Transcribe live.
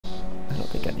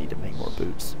more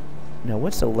boots. Now,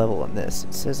 what's the level on this?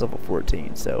 It says level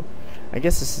 14, so I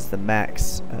guess this is the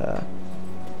max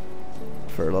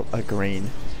for a green.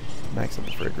 Max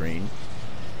level for a green.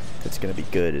 That's going to be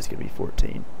good. It's going to be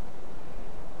 14.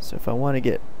 So if I want to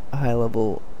get a high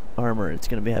level armor, it's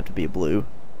going to have to be a blue.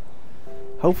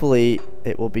 Hopefully,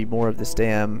 it will be more of this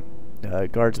damn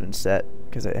guardsman set,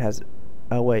 because it has.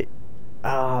 Oh wait,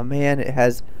 oh man, it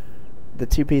has the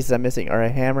two pieces I'm missing are a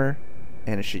hammer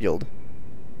and a shield,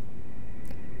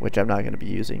 which I'm not going to be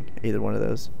using either one of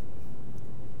those.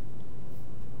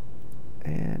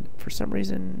 And for some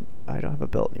reason, I don't have a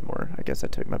belt anymore. I guess I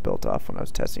took my belt off when I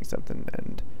was testing something,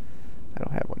 and I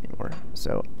don't have one anymore.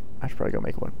 So I should probably go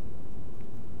make one.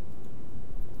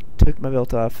 Took my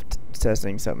belt off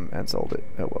testing something and sold it.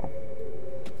 Oh well.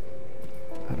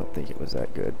 I don't think it was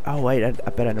that good. Oh wait, I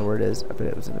bet I know where it is. I bet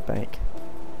it was in the bank.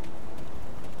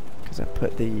 Because I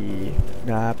put the...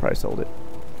 Nah, I probably sold it.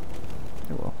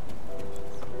 Oh well.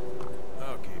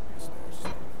 I'll keep you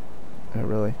safe. Oh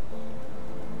really?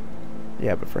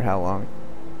 Yeah, but for how long?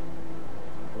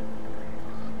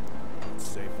 It's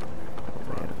safe for me. Oh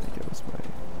man, I think it was my...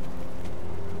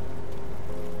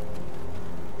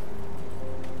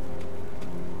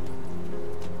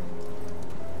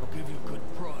 I'll give you a good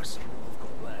price.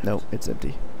 Nope, it's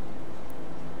empty.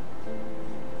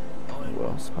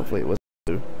 Well, hopefully it was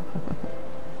blue.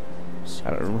 I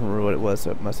don't remember what it was,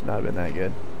 so it must not have been that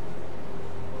good.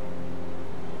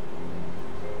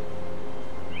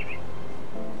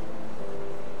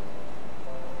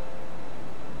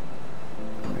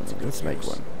 Let's make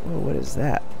one. Whoa, what is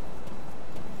that?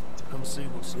 Come see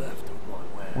what's left of my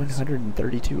wares.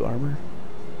 132 armor?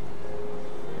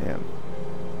 Damn.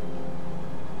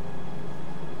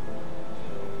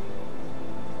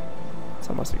 It's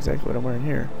almost exactly what I'm wearing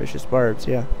here. Vicious barbs,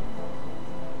 yeah.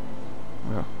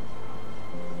 Wow.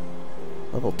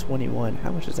 Level 21.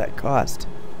 How much does that cost?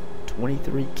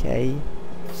 23k?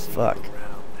 Fuck.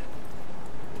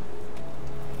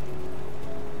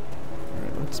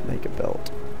 Alright, let's make a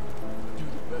belt. Do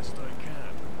the best I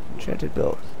can. Enchanted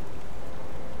belt.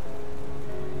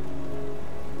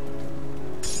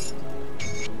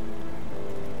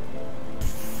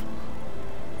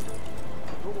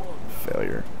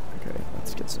 Failure. Okay,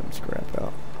 let's get some scrap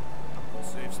out.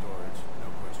 Safe storage, no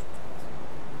questions.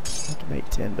 I have to make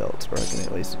 10 belts, or I can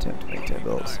at least attempt to make 10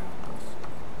 belts.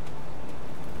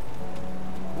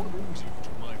 What brings you to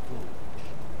my forge?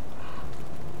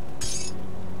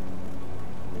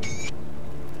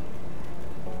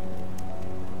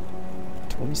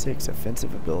 26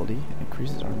 offensive ability,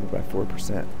 increases armor by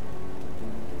 4%.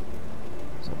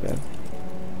 Is that bad?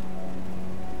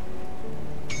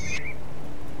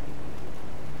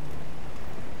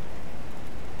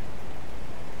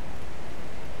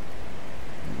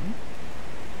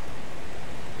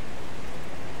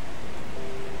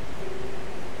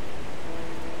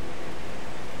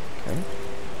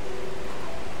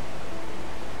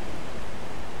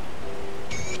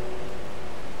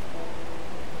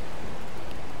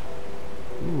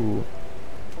 Ooh.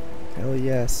 Hell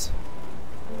yes.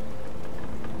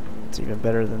 It's even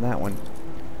better than that one.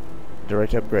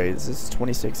 Direct upgrades. This is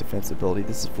 26 offensive ability.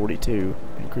 This is 42.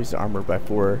 Increases armor by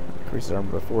 4. Increases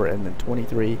armor by 4. And then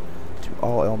 23 to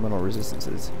all elemental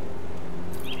resistances.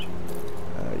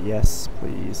 Yes,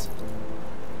 please.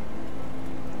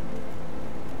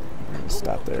 I'm gonna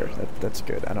stop there. That's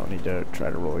good. I don't need to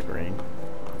try to roll a green.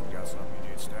 Got something you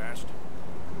need stashed?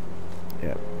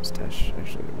 Yep, stash.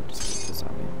 Actually, we'll just keep this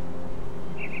on me.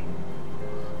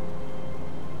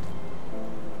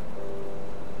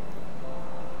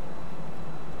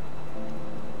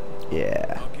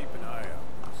 Yeah. I'll keep an eye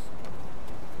out.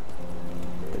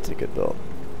 That's a good build.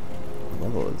 What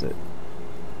level is it?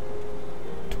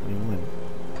 21.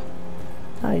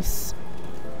 Nice.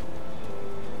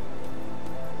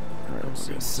 Alright, we're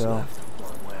gonna sell.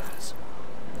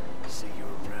 See you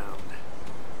around.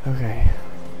 Okay.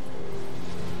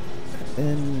 And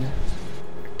then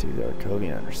back to the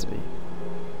Arcodian Undercity.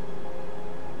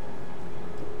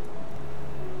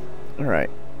 Alright.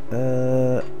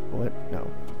 What? No.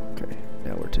 Okay.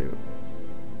 Now we're to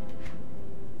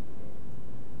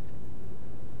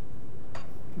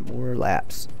more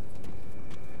laps.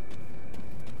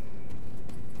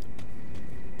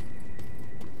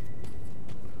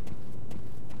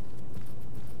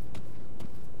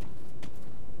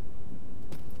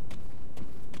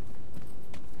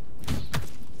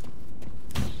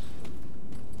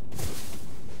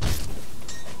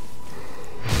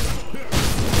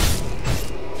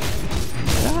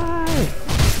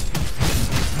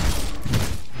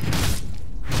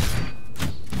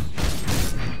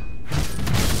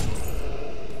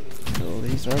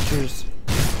 Archers.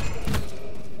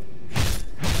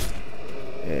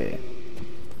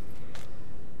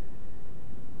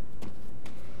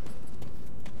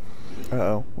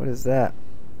 is that?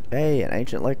 Hey, an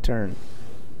ancient lectern.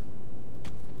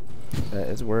 That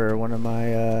is where one of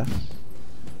my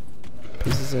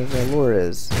pieces of lore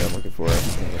is that I'm looking for. I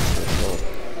think it's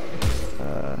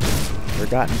called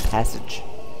Forgotten Passage.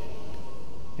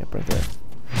 Yep, right there.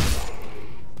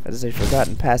 That is a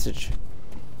forgotten passage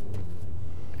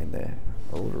in the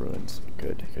old ruins.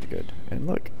 Good, good, good. And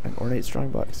look, an ornate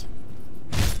strongbox.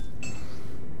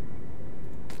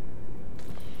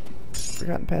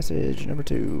 Forgotten passage number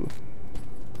 2.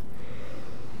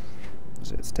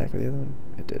 Does it stack with the other one?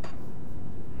 It did.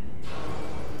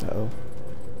 Uh-oh.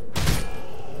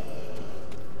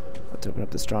 Let's open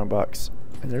up the strongbox.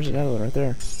 And there's another one right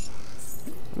there.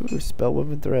 Ooh, spell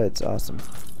woven threads. Awesome.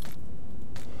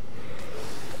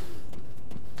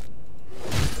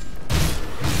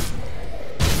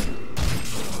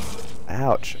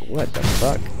 Ouch. What the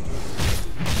fuck?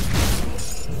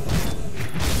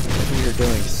 Whatever you're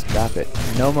doing, stop it.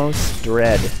 Nomos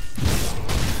Dread.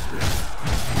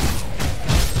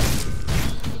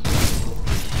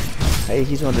 Hey,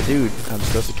 he's one of the dude I'm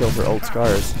supposed to kill for old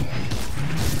scars.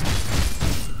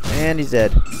 And he's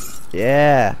dead.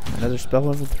 Yeah, another spell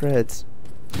with threads.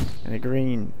 And a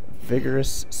green,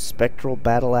 vigorous, spectral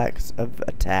battle axe of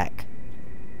attack.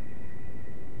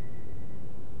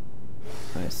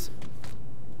 Nice.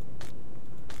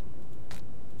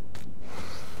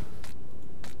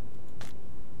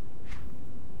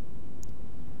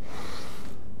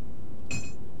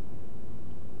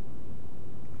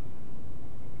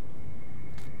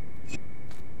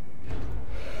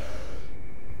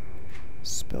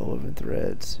 Spell-woven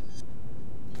threads.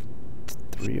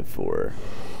 3 of 4.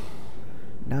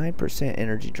 9%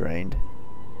 energy drained.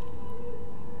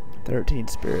 13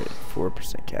 spirit.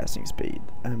 4% casting speed.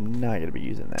 I'm not going to be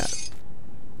using that.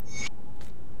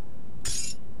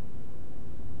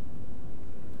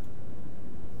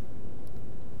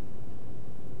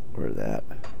 Or that.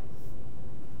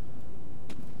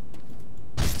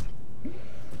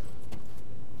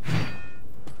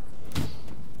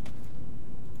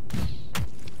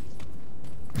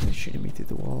 Shooting me through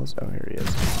the walls. Oh, here he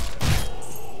is.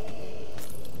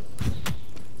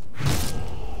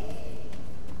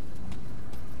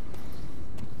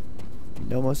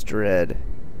 Nomos Dread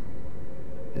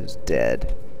is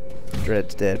dead.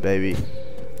 Dread's dead, baby.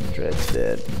 Dread's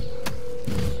dead.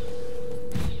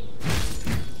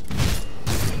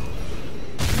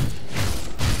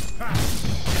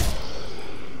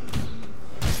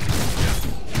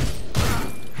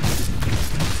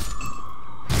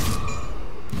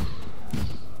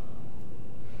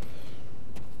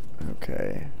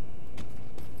 Okay.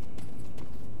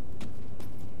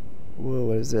 Whoa,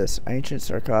 what is this? Ancient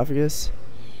sarcophagus?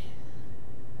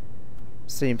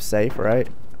 Seems safe, right?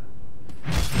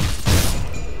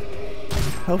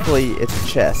 Hopefully it's a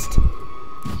chest.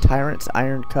 Tyrant's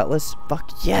iron cutlass?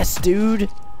 Fuck yes, dude!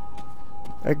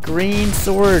 A green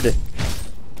sword!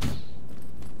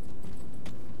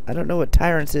 I don't know what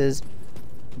Tyrant's is,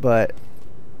 but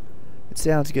it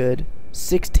sounds good.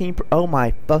 16 oh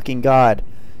my fucking god.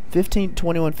 15 to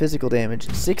 21 physical damage,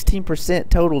 16%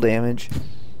 total damage,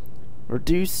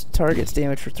 reduce target's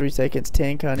damage for 3 seconds,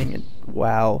 10 cunning, and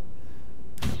wow,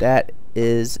 that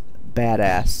is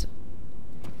badass.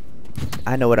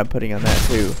 I know what I'm putting on that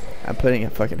too. I'm putting a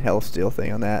fucking health steal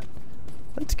thing on that.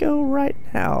 Let's go right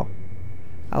now.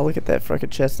 I'll look at that fucking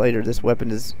chest later. This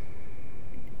weapon is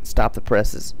stop the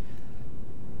presses.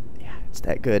 Yeah, it's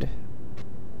that good.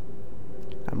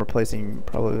 I'm replacing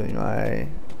probably my,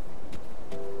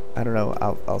 I don't know,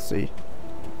 I'll see.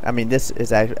 I mean, this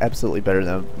is absolutely better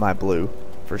than my blue,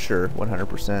 for sure,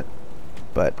 100%.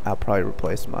 But I'll probably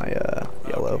replace my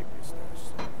yellow.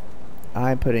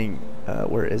 I'm putting,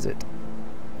 where is it?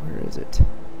 Where is it?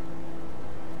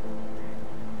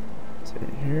 Is it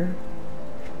in here?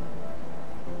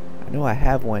 I know I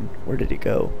have one. Where did it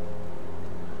go?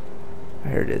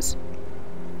 Here it is.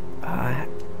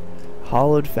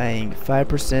 Hollowed Fang,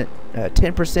 5%,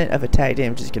 10% of attack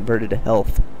damage is converted to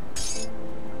health.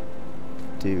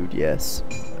 Dude, yes.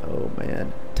 Oh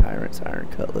man, Tyrant's Iron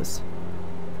Cutlass.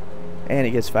 And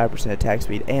it gets 5% attack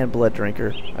speed and Blood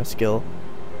Drinker, a skill.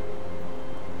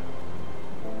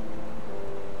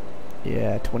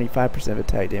 Yeah, 25% of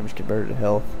attack damage converted to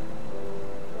health.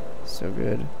 So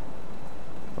good.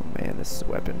 Oh man, this is a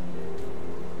weapon.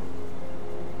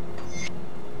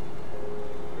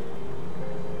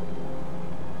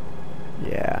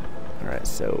 Yeah. Alright,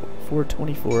 so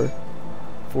 424,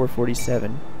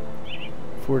 447,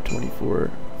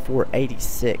 424,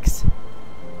 486.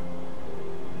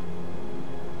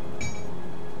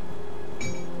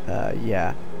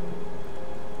 Yeah.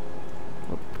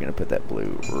 We're gonna put that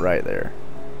blue right there.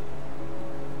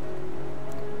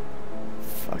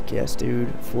 Fuck yes,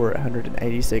 dude.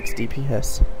 486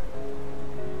 DPS.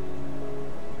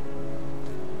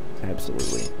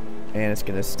 Absolutely. And it's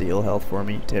gonna steal health for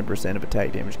me. 10% of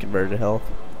attack damage converted to health.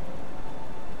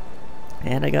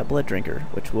 And I got Blood Drinker,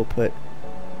 which we'll put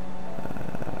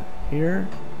here.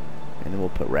 And then we'll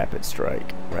put Rapid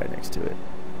Strike right next to it.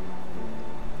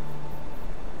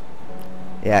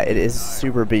 Yeah, it is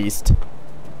Super Beast.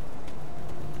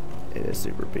 It is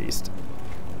Super Beast.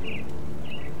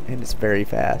 And it's very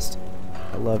fast.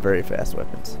 I love very fast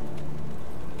weapons.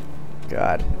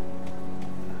 God.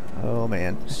 Oh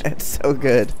man, it's so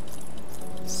good.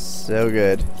 So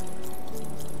good.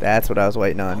 That's what I was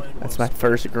waiting on. That's my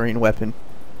first green weapon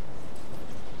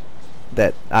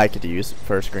that I could use.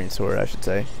 First green sword, I should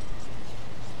say.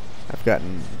 I've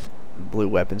gotten blue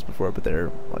weapons before, but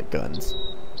they're like guns.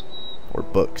 Or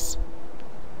books.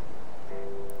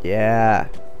 Yeah.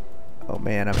 Oh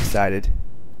man, I'm excited.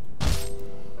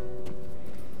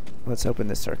 Let's open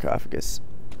this sarcophagus.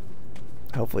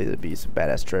 Hopefully there'll be some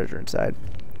badass treasure inside.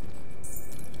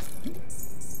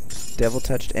 Devil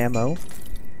touched ammo.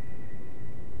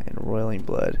 And roiling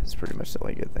blood is pretty much the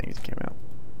only good things that came out.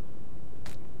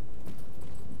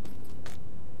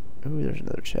 Ooh, there's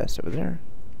another chest over there.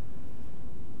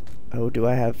 Oh, do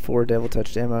I have 4 devil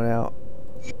touched ammo now?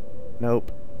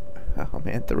 Nope. Oh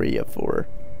man, 3 of 4.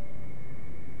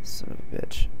 Son of a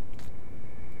bitch.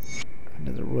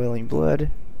 Another roiling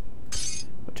blood,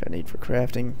 which I need for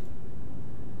crafting.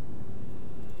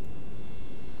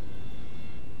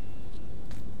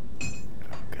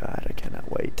 Oh god, I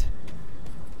cannot wait.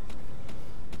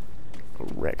 I'll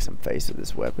wreck some face with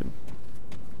this weapon.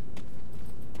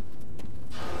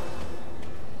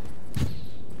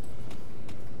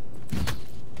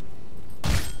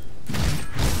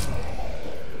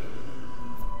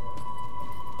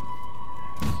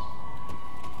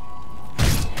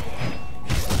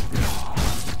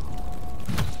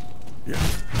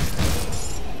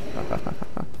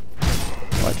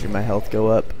 Watching my health go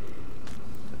up.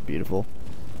 Beautiful.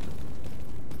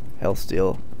 Health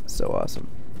steal. So awesome.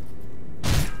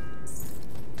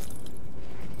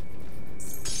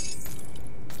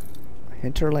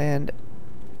 Hinterland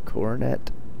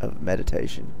Coronet of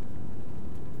Meditation.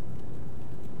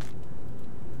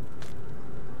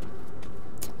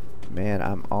 Man,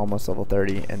 I'm almost level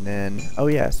 30. And then, oh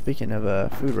yeah, speaking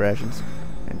of food rations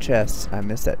and chests, I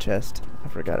missed that chest. I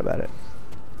forgot about it.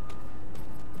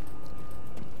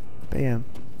 Bam.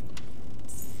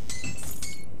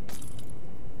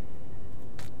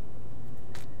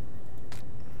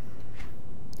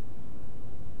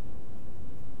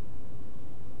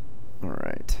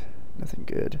 Alright. Nothing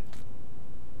good.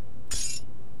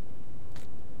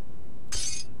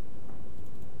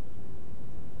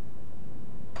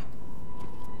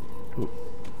 Ooh.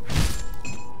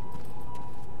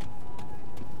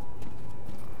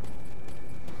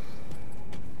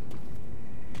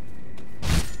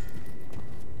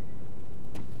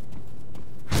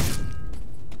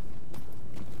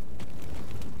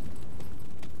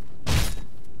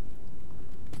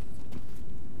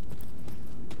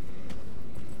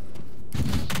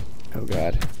 Oh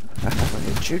god.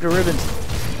 Shoot the ribbons.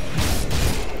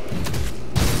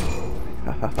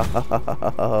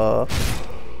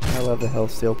 I love the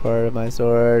health steal part of my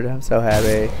sword. I'm so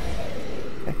happy.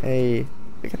 Hey,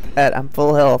 look at that. I'm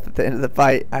full health at the end of the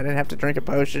fight. I didn't have to drink a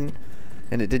potion,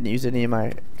 and it didn't use any of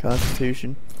my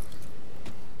constitution.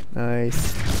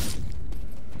 Nice.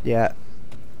 Yeah.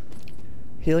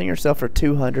 Healing yourself for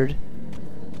 200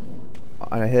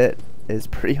 on a hit is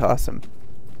pretty awesome.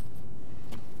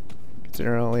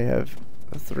 Considering I only have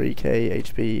 3k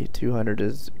HP, 200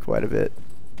 is quite a bit.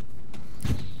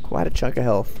 Quite a chunk of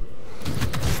health.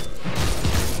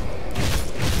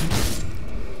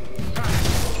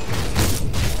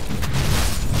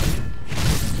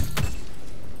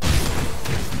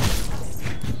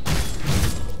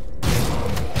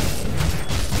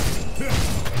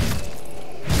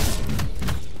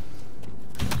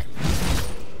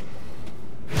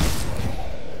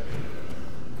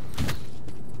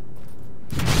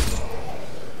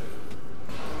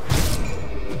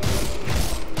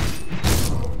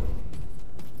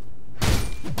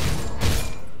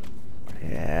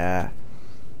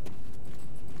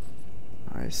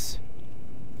 Nice.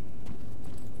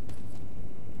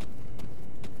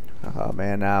 Oh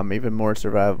man, now I'm even more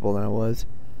survivable than I was.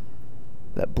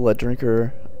 That blood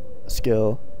drinker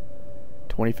skill,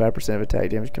 25% of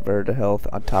attack damage converted to health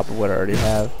on top of what I already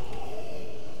have.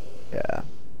 Yeah.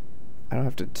 I don't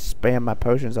have to spam my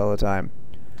potions all the time.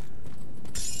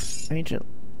 Ancient.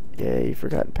 Yay,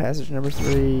 forgotten passage number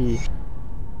 3.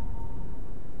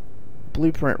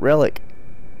 Blueprint relic.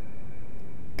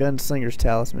 Gunslinger's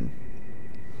Talisman.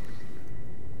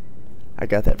 I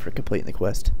got that for completing the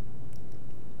quest.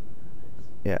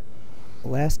 Yeah.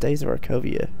 Last Days of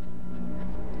Arcovia.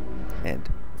 And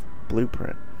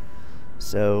Blueprint.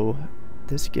 So,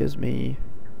 this gives me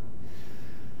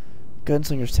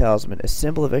Gunslinger's Talisman, a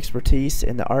symbol of expertise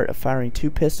in the art of firing 2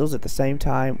 pistols at the same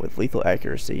time with lethal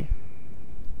accuracy.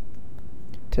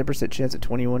 10% chance at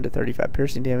 21 to 35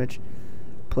 piercing damage,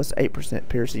 plus 8%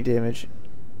 piercing damage.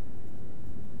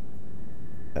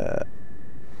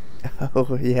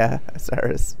 Oh yeah,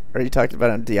 Cyrus. Are you talking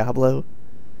about on Diablo?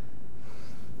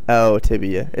 Oh,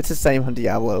 Tibia. It's the same on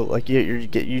Diablo. Like, you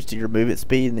get used to your movement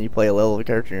speed, and then you play a level of a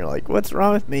character, and you're like, what's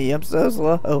wrong with me? I'm so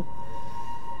slow.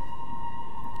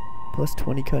 Plus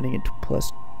 20 cunning and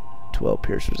plus 12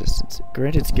 pierce resistance.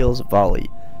 Granted skills Volley.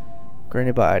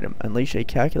 Granted by item. Unleash a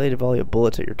calculated volley of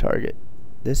bullets at your target.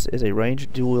 This is a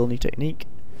ranged dual wielding technique.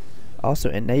 Also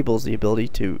enables the ability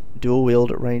to dual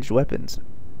wield ranged weapons.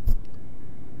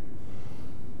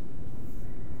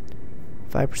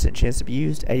 5% chance to be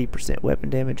used, 80% weapon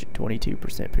damage,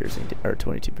 22% piercing, or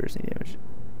 22 piercing damage,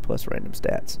 plus random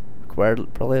stats.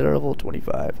 Required probably level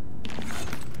 25.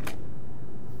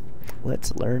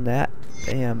 Let's learn that.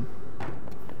 Bam.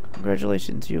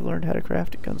 Congratulations, you've learned how to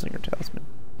craft a Gunslinger Talisman.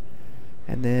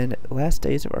 And then, Last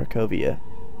Days of Arcovia.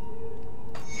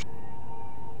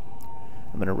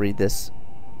 I'm going to read this,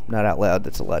 not out loud,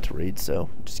 that's a lot to read, so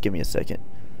just give me a second.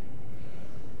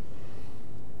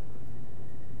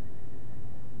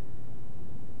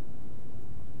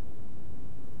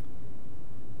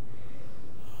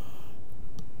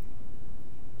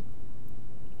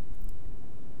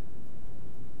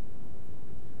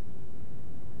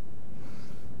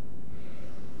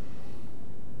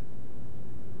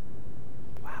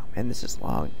 Man, this is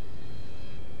long.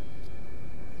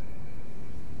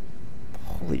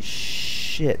 Holy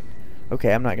shit.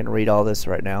 Okay, I'm not going to read all this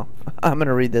right now. I'm going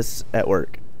to read this at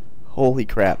work. Holy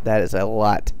crap, that is a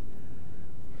lot.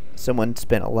 Someone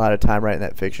spent a lot of time writing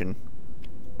that fiction.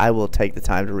 I will take the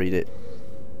time to read it.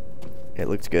 It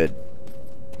looks good.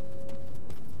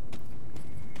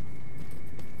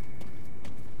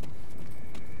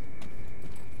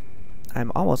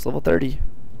 I'm almost level 30.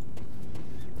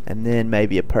 And then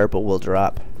maybe a purple will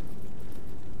drop.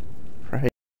 Right.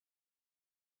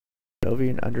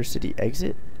 Arcovian Undercity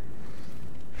exit?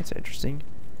 That's interesting.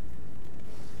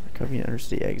 Arcovian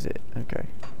Undercity exit. Okay.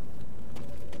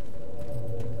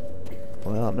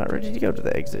 Well, I'm not ready to go to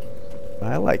the exit.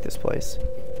 I like this place.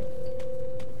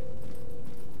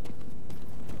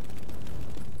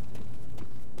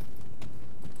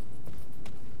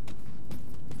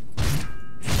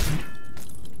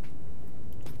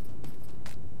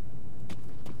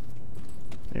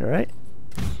 You alright?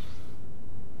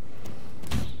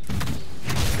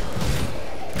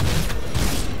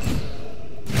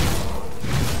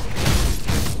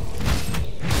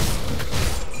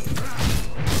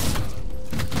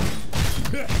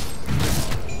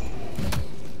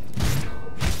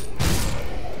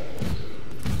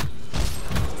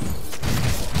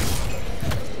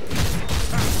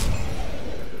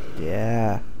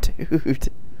 Yeah, dude.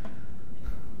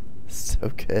 So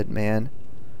good, man.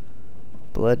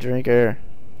 Blood drinker.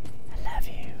 I love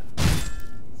you.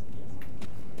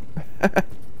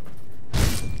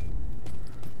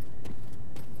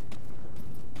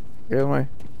 Get away.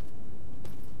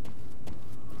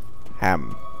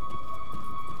 Ham.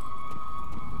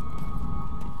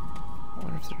 I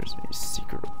wonder if there's any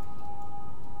secret.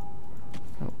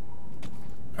 Oh.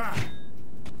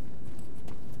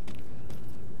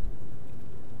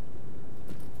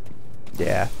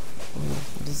 Yeah.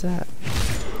 What is that?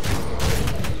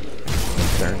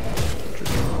 Turn.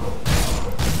 Interesting.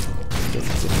 Guess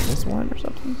it's in this one or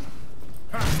something?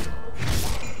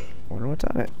 Wonder what's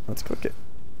on it. Let's click it.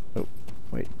 Oh,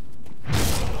 wait.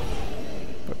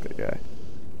 Fuck that guy.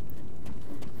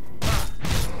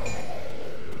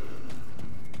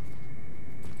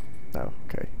 Oh,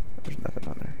 okay. There's nothing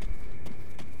on there.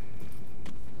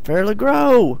 Fairly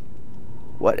Grow!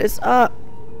 What is up?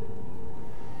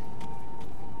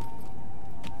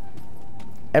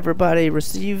 Everybody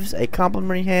receives a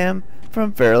complimentary ham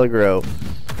from Farrah LeGros.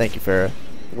 Thank you, Farrah.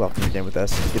 Welcome again with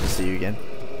us. Good to see you again.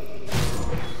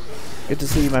 Good to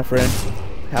see you, my friend.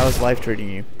 How is life treating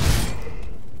you?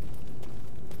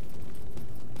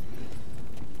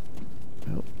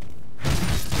 Oh.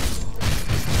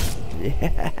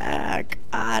 Yeah,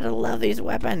 God, I love these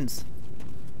weapons.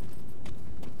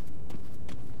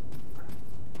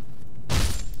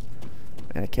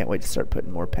 Man, I can't wait to start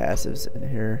putting more passives in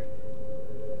here.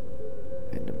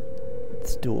 And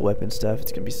this dual weapon stuff,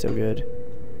 it's gonna be so good.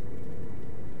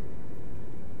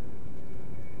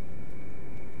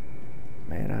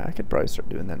 I could probably start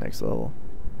doing that next level.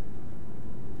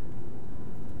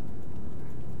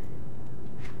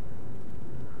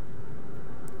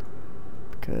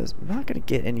 Because I'm not going to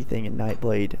get anything in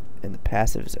Nightblade in the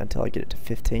passives until I get it to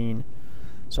 15.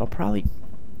 So I'll probably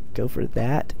go for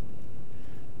that.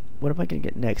 What am I going to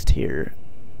get next here?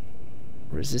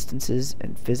 Resistances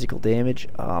and physical damage.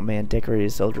 Oh man,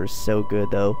 Decorated Soldier is so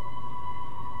good though.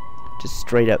 Just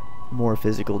straight up more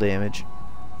physical damage.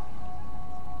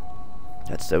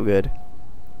 That's so good.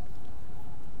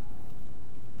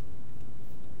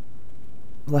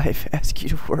 Life asks you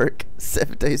to work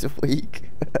 7 days a week.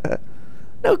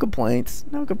 No complaints.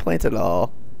 No complaints at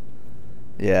all.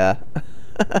 Yeah.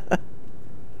 And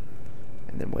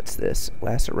then what's this?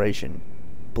 Laceration.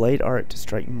 Blade art to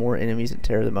strike more enemies and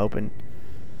tear them open.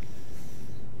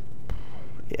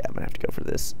 Yeah, I'm gonna have to go for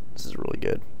this. This is really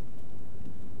good.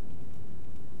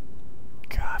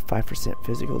 God, 5%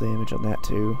 physical damage on that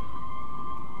too.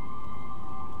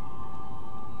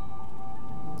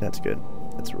 That's good.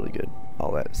 That's really good.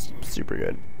 All that is super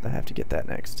good. I have to get that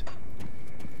next.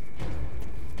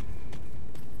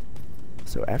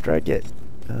 So after I get,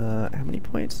 how many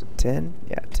points? 10?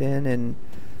 Yeah, 10 in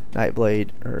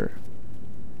Nightblade, or,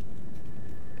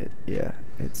 yeah,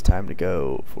 it's time to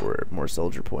go for more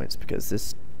soldier points,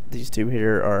 because these two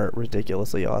here are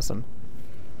ridiculously awesome.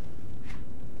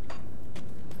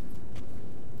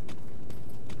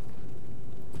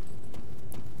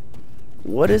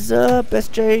 What is up,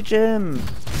 SJHM?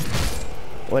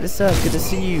 What is up? Good to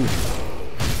see you.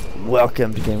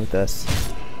 Welcome to Game With Us.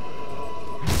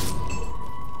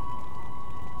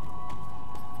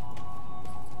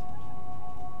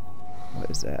 What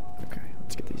is that? Okay,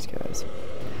 let's get these guys.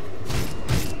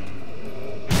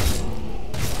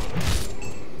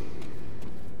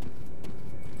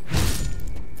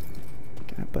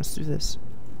 Can I bust through this?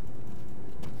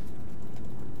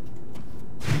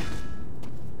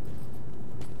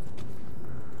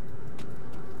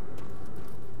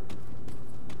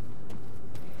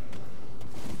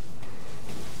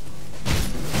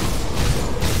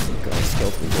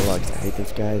 I hate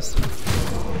those guys.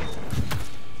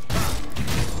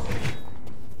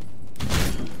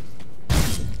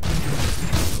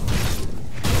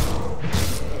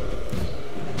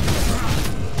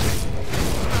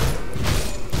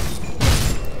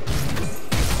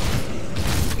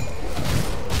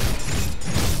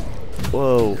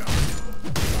 Whoa.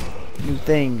 New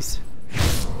things.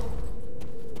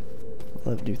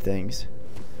 Love new things.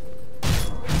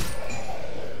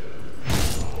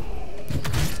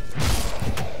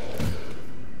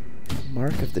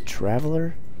 Mark of the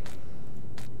Traveler?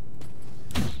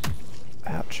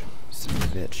 Ouch. Son of a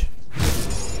bitch.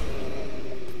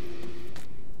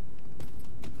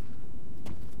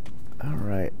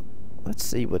 Alright. Let's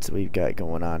see what we've got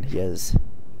going on. He has...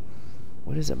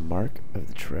 What is a Mark of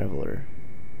the Traveler?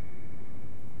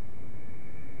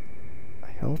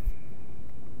 Health.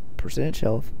 Percentage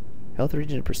health. Health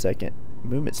regen per second.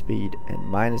 Movement speed. And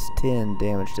 -10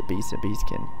 damage to beast and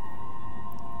beastkin.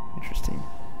 Interesting.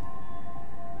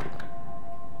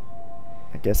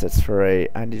 I guess that's for a...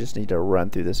 I just need to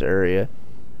run through this area.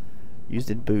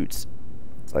 Used in boots.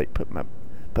 It's like put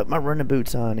my running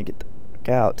boots on and get the fuck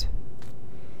out.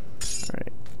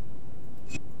 Alright.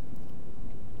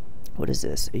 What is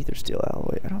this? Aether Steel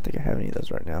Alloy. I don't think I have any of those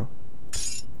right now.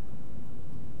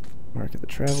 Mark of the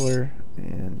Traveler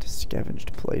and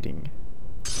Scavenged Plating.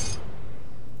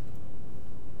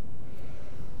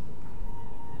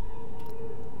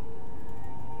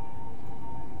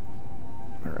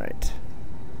 Alright.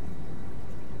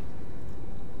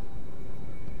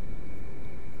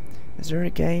 Is there a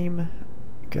game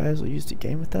you guys will use to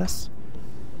game with us?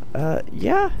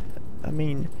 Yeah. I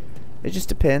mean, it just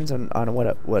depends on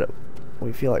what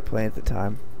we feel like playing at the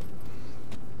time.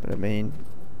 But I mean,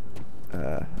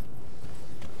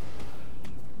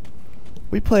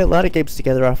 we play a lot of games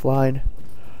together offline.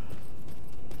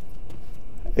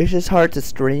 It's just hard to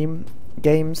stream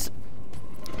games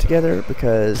together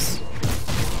because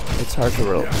it's hard to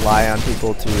rely on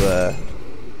people to,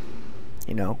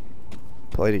 you know,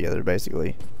 play together,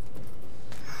 basically.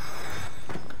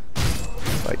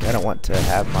 Like, I don't want to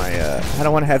have my, I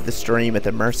don't want to have the stream at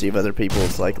the mercy of other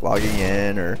people's, like, logging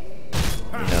in or,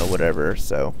 you know, whatever,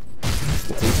 so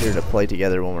it's easier to play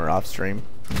together when we're off stream.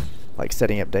 Like,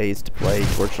 setting up days to play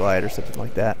Torchlight or something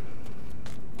like that.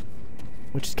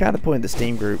 Which is kind of the point of the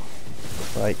Steam group.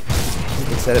 Like, we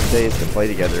can set up days to play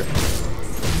together.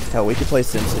 Hell, we could play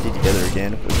SimCity together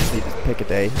again if we just need to pick a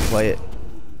day and play it.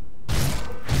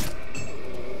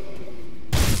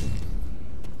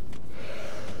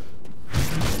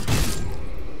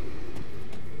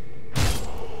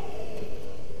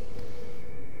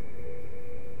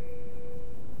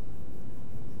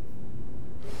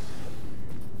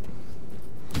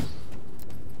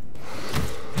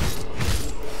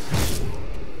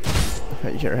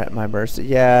 You're at my mercy.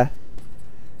 Yeah.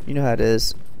 You know how it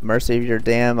is. Mercy of your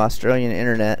damn Australian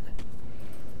internet.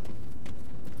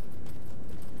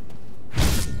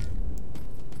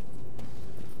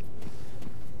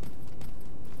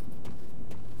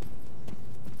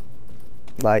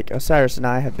 Like, Osiris and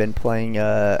I have been playing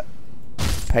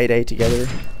Payday together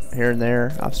here and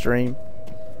there off stream.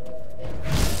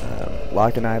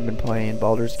 Locke and I have been playing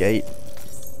Baldur's Gate,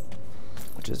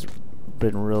 which has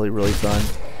been really, really fun.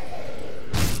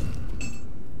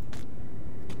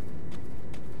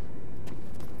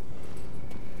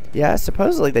 Yeah,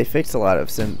 supposedly they fixed a lot of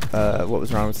what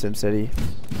was wrong with SimCity.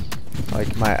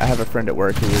 Like, I have a friend at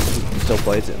work who still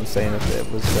plays it and was saying that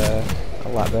it was a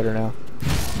lot better now.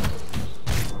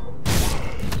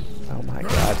 Oh my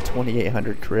god,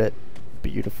 2800 crit.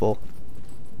 Beautiful.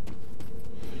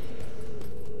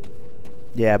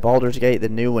 Yeah, Baldur's Gate, the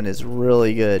new one, is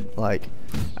really good. Like,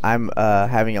 I'm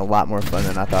having a lot more fun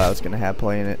than I thought I was going to have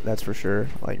playing it, that's for sure.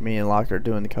 Like, me and Locke are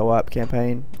doing the co-op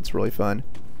campaign. It's really fun.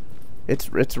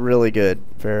 It's really good,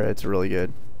 Farrah. It's really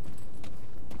good.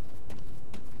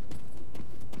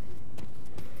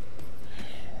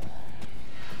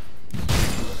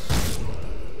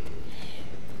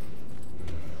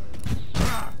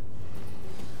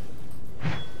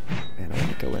 Man, I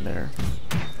want to go in there.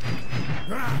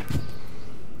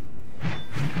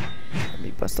 Let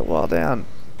me bust the wall down.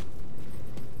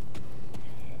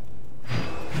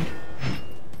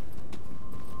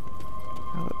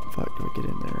 How the fuck do we get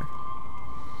in there?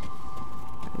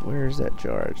 Where's that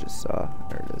jar I just saw?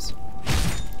 There it is.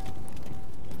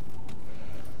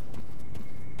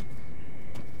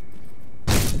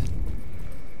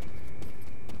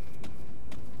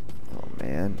 Oh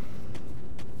man.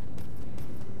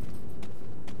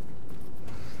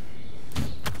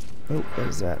 Oh, what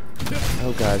is that?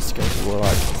 Oh god, Skeleton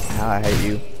Warlock. How I hate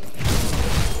you.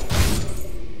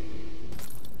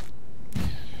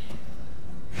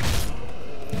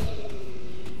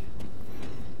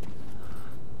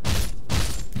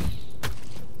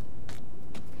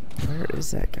 Where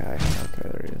is that guy? Okay,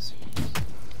 there he is.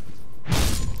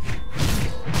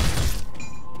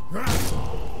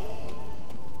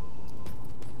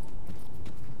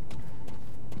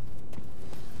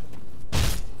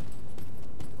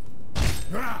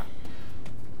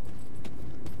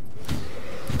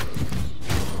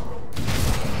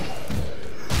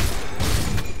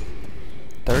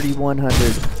 $3,100.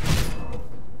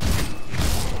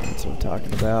 That's what I'm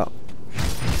talking about.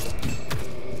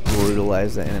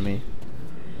 Brutalize the enemy.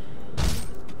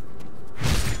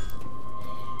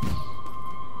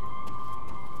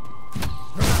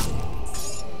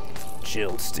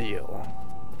 Chilled steel.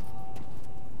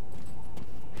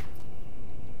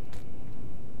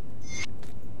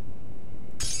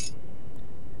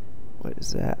 What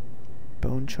is that?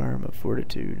 Bone charm of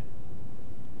fortitude.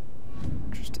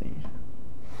 Interesting.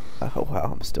 Oh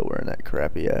wow, I'm still wearing that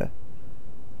crappy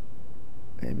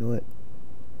amulet.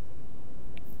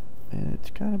 And it's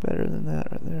kind of better than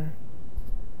that right there.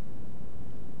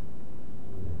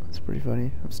 That's pretty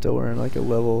funny. I'm still wearing like a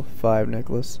level 5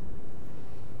 necklace.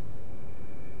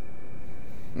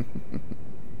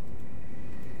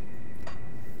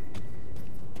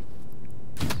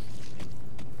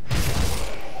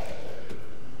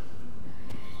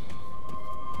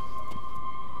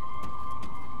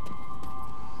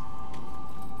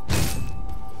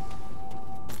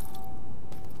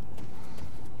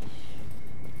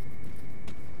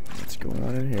 What's going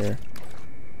on in here?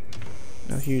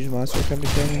 No huge monster come to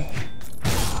kill me?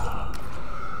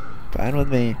 Fine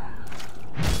with me.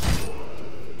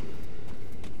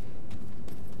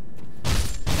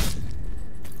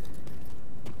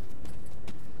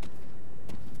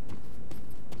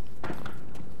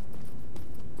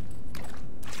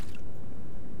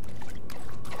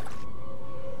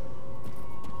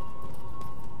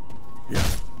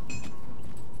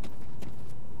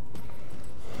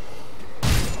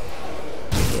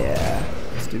 Yeah,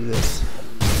 let's do this.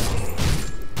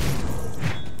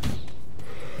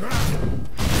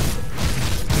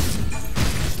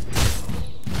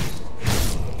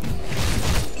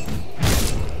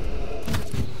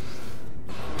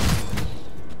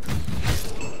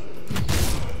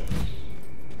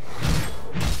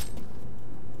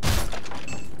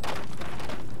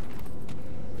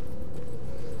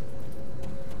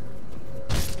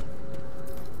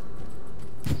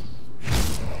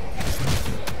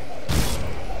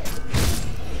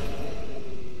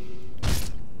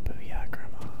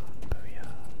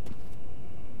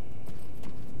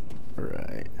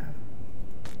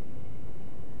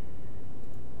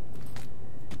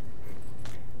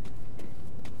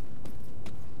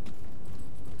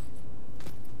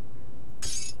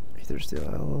 Aether Steel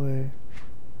Alloy.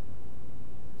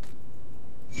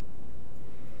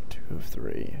 2 of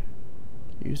 3.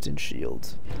 Used in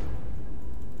shields.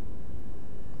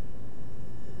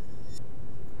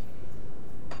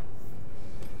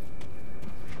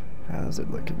 How's it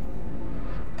looking?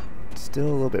 Still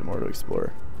a little bit more to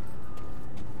explore.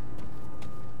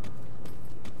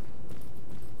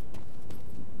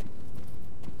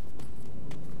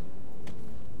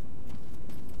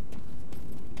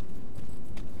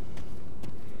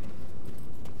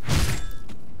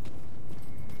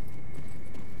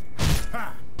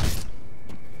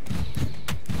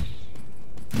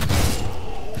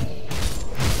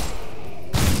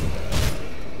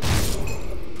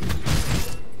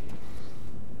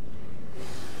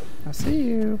 I see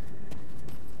you.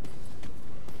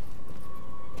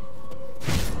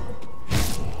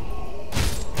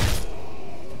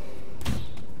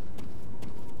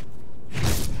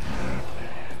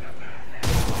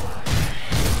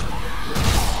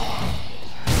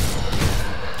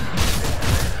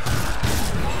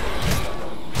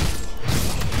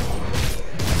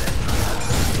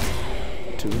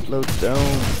 Two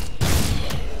lodestone.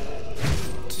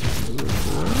 2 of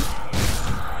 4.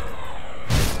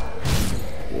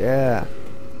 Yeah.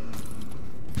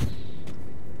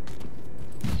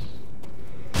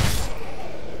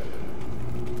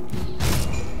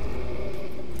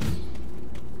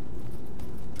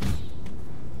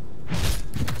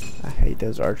 I hate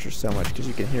those archers so much because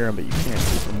you can hear them, but you can't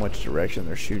see from which direction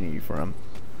they're shooting you from.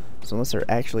 So unless they're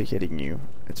actually hitting you,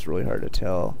 it's really hard to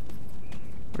tell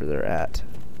where they're at.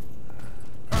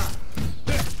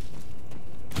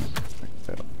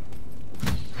 So.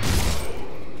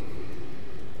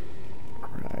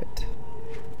 Right.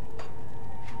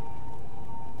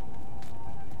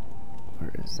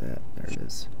 Where is that? There it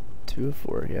is. 2 of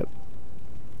 4, yep.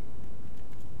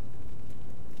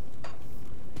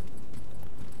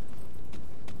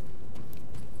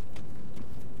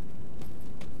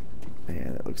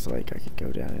 Man, it looks like I could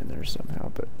go down in there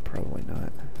somehow, but probably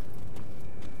not.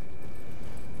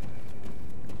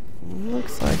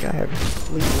 Looks like I have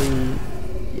completely...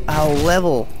 I'll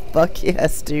level! Fuck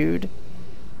yes, dude!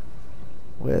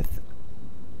 With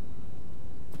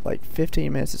like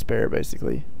 15 minutes to spare,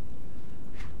 basically.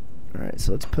 Alright,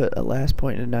 so let's put a last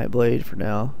point in Nightblade for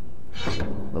now.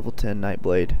 Level 10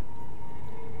 Nightblade.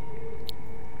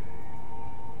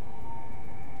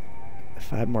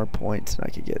 5 more points and I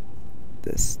could get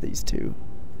these two.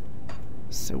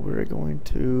 So we're going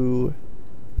to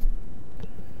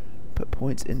put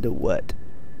points into what?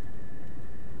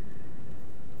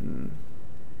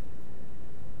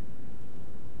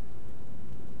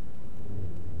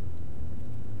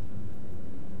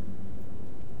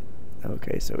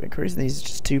 Okay, so increasing these is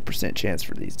just 2% chance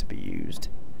for these to be used.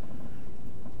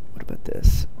 What about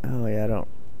this? Oh yeah, I don't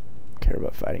care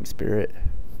about fighting spirit.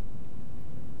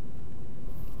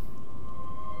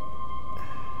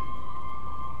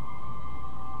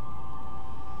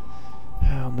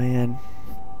 Oh man.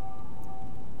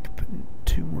 Putting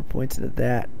 2 more points into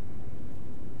that,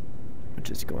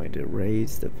 which is going to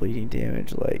raise the bleeding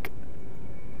damage like,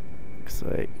 looks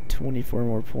like 24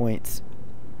 more points,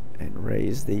 and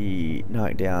raise the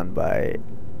knockdown by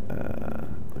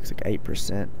looks like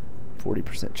 8%,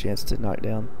 40% chance to knock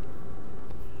down.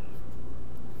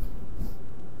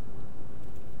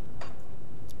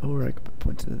 Or I could put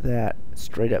points into that.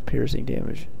 Straight up piercing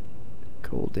damage,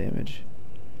 cold damage.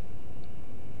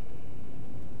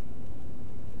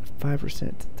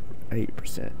 5%,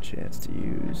 8% chance to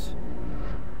use.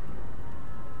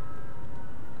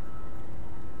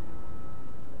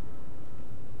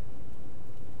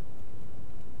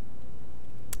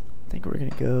 I think we're gonna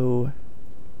go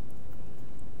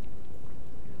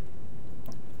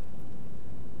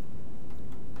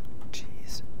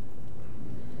jeez.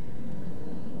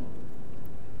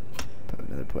 Put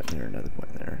another point in there, another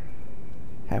point in there.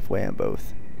 Halfway on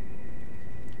both.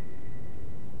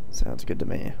 Sounds good to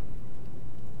me.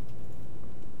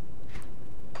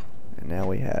 And now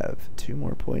we have 2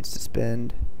 more points to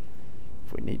spend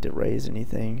if we need to raise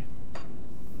anything.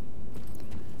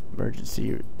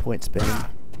 Emergency point spending.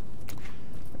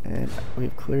 And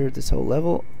we've cleared this whole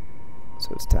level,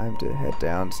 so it's time to head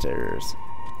downstairs.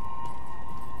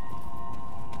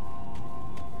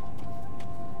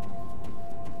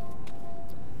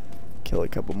 Kill a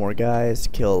couple more guys.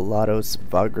 Kill Lados,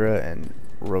 Vagra, and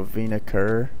Rovina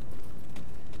Kerr.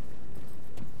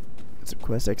 Some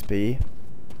quest XP.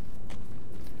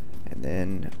 And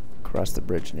then cross the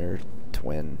bridge near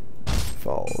Twin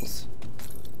Falls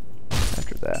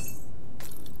after that.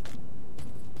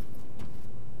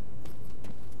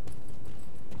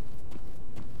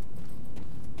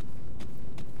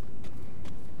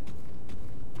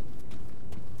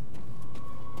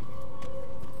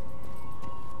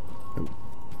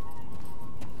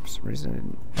 reason I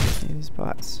didn't get any of these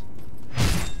pots.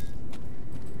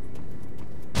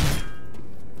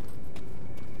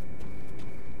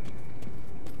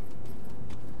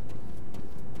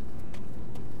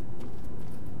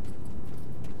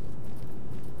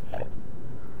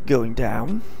 Going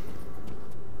down.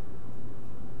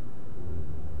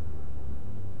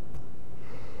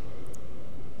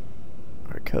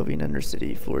 Arcovian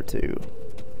Undercity, floor 2.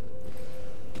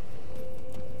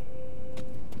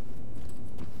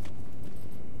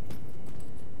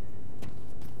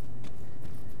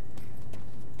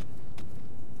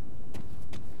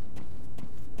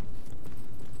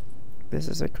 This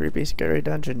is a creepy, scary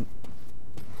dungeon.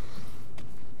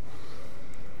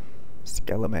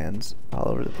 Skelemans all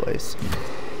over the place.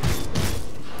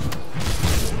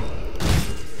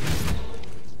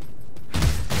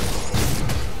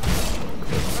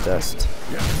 Corpse dust.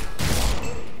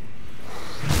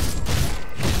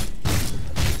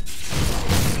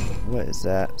 What is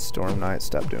that? Storm Knight,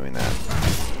 stop doing that.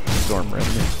 Storm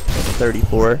Remnant, level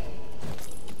 34.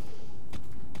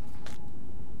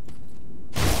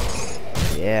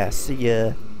 Yeah, see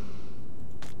ya.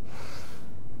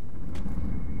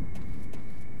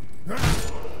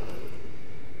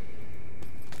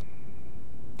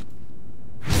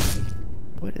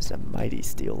 What is a mighty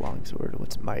steel longsword?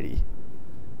 What's mighty?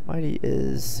 Mighty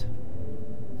is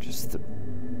just the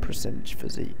percentage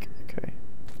physique. Okay.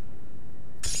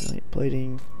 Giant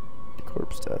plating,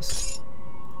 corpse dust.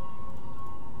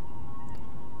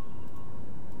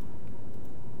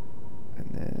 And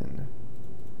then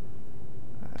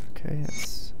okay,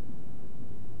 it's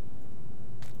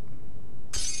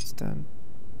done.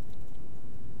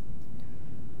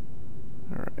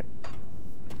 All right.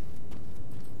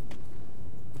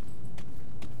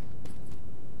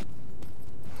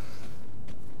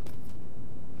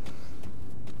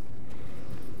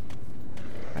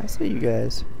 I see you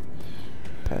guys.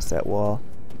 Past that wall.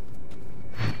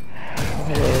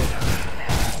 Hello.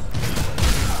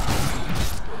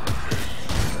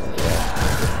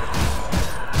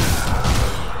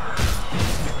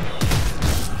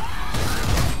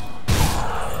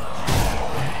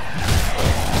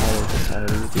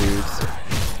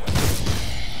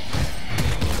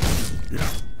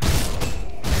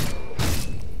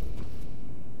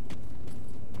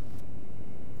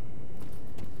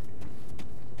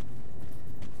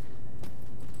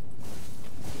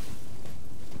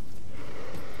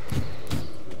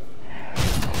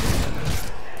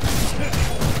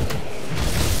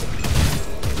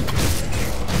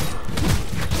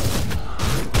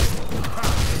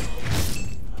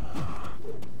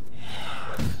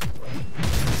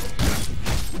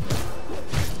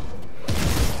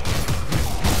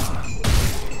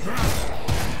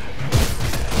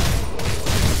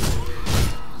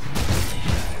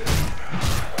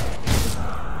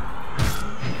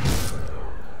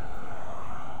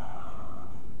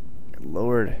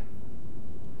 Lord.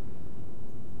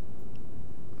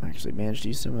 I actually managed to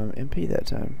use some MP that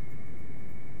time.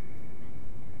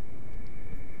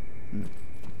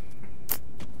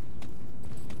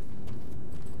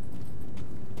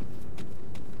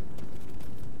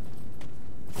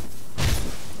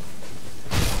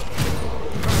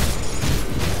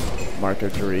 Mark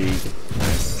of Tariq.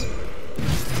 Nice.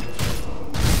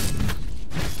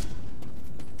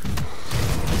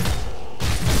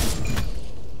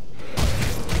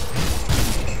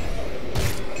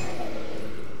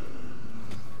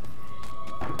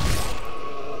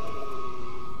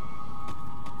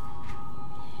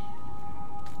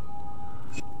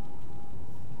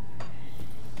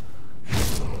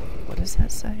 What does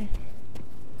that say?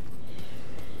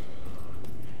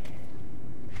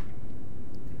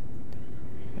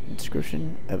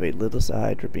 Inscription of a little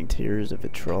eye dripping tears of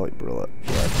vitriolic blood.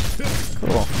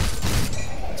 Cool.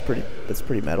 That's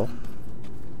pretty metal.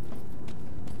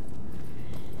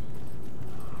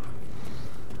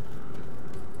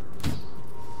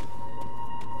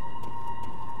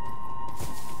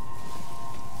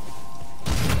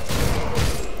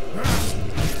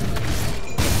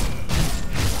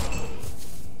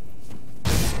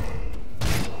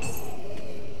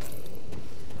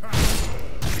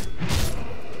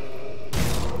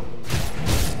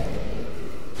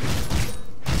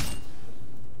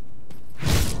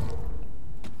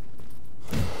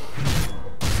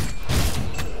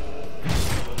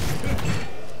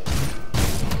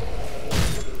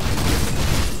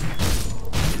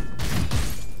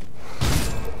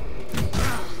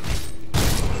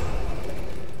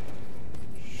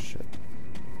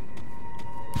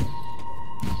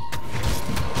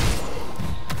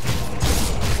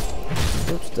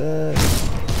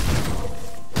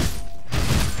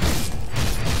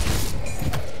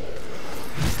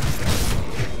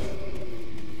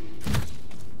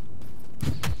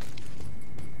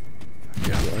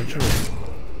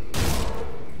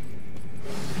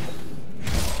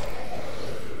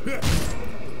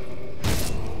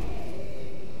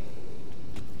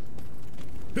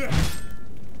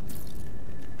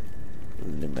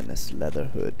 Luminous leather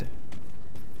hood.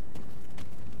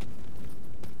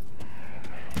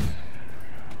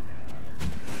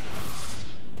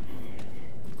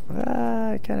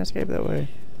 I can't escape that way.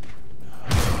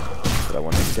 But I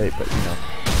want to escape, but you know,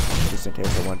 just in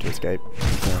case I want to escape, I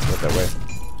can't escape that way.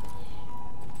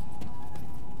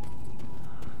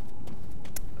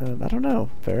 I don't know,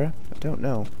 Farah. I don't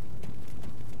know.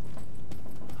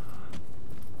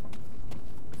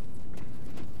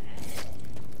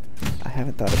 I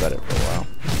haven't thought about it for a while.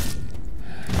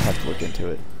 I'll have to look into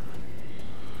it.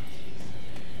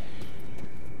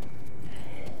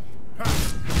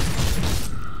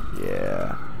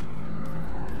 Yeah.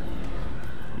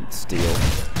 Eat steel.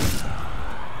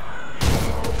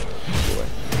 Boy.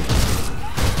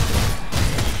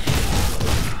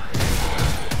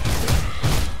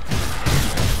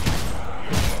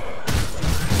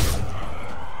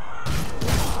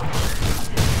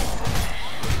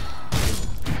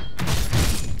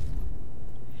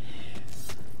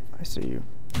 I see you.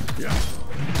 Yeah.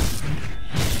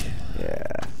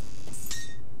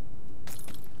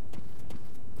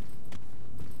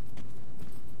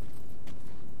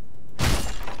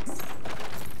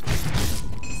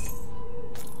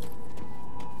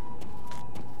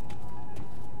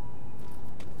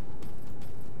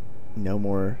 No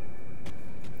more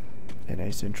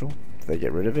NA Central? Did they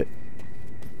get rid of it?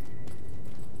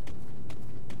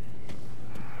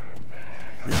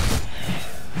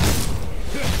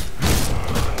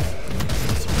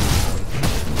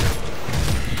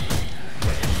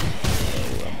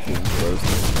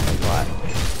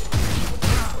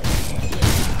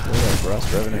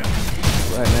 Frost Revenant.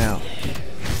 Right now.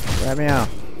 Right meow.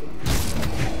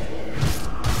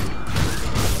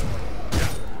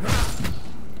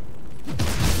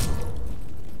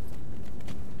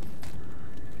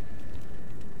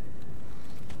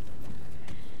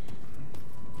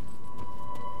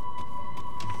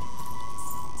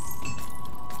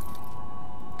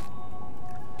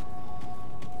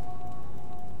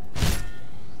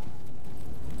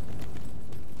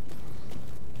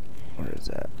 Where is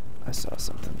that? I saw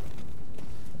something.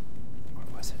 Where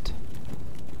was it?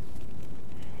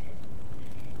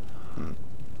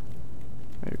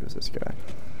 Maybe it was this guy.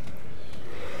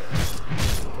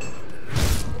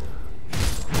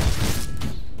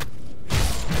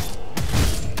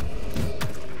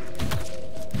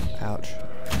 Ouch.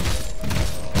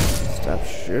 Stop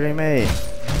shooting me.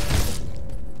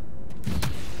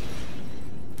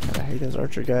 God, I hate those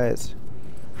archer guys.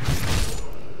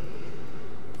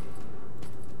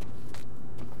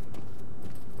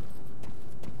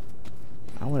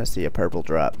 I want to see a purple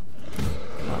drop.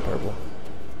 Come on, purple.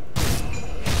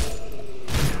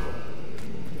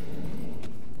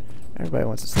 Everybody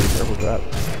wants to see a purple drop,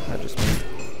 not just me.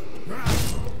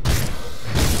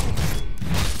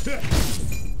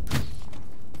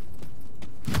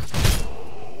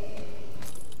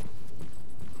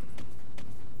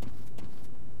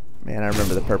 Man, I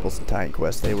remember the purples in Titan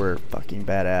Quest. They were fucking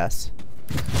badass.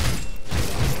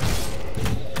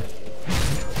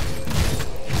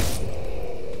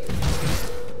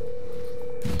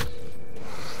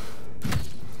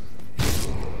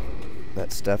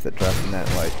 That stuff that dropped in that,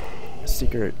 like,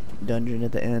 secret dungeon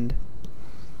at the end.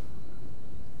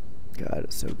 God,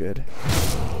 it's so good.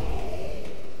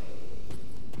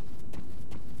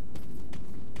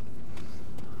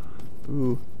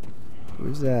 Ooh.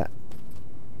 Who's that?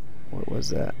 What was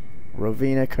that?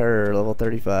 Rovina Kerr, level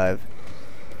 35.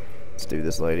 Let's do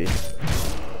this, lady.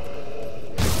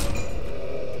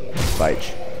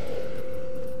 Fight.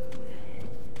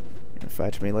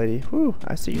 Fight me, lady. Whew,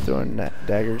 I see you throwing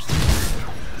daggers.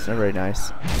 It's not very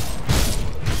nice.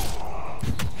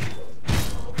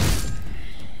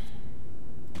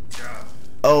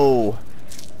 Oh!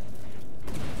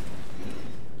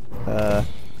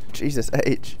 Jesus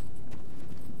H.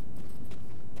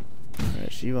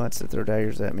 Alright, she wants to throw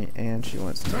daggers at me, and she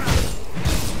wants to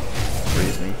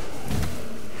freeze me.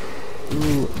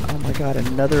 Ooh, oh my god,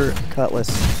 another cutlass.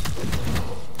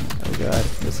 Oh god,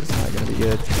 this is not gonna be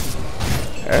good.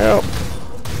 Help!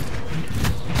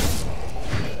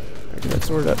 Get that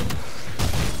sword up.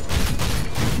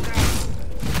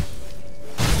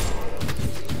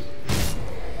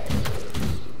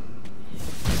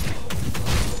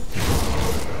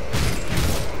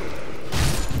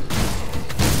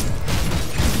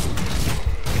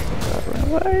 God, run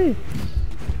away!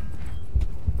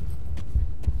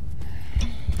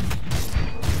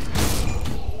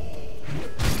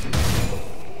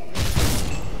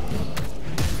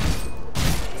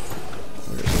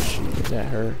 Is that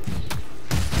her?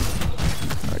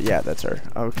 Oh, yeah, that's her.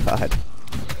 Oh god.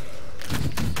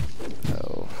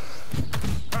 Oh.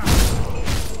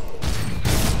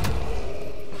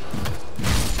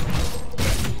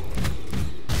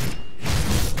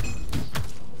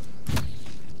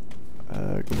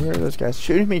 Where are those guys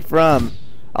shooting me from?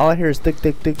 All I hear is tick,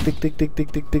 tick, tick, tick, tick, tick,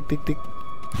 tick, tick, tick, tick, tick.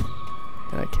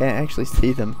 And I can't actually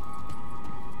see them.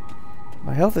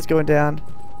 My health is going down,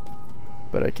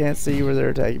 but I can't see where they're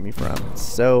attacking me from. It's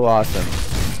so awesome.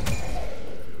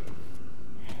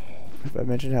 Have I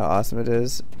mentioned how awesome it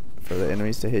is for the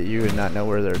enemies to hit you and not know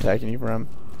where they're attacking you from?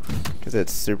 Because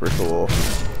it's super cool.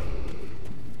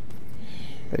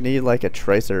 They need like a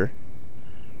tracer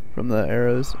from the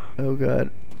arrows. Oh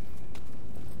god.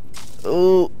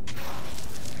 Oh,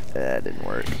 that didn't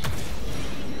work.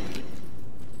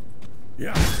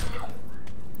 Yeah.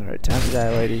 Alright, time to die,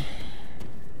 lady.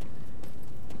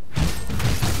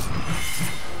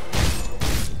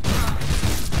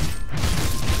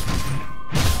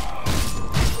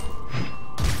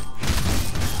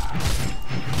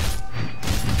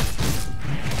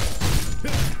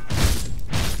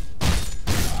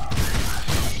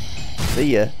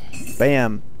 See ya.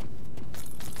 Bam.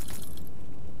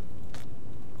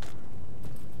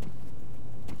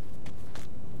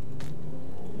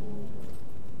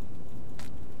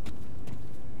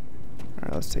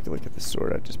 Alright, let's take a look at the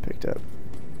sword I just picked up.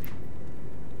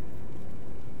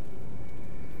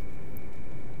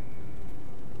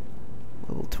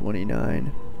 Level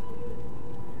 29.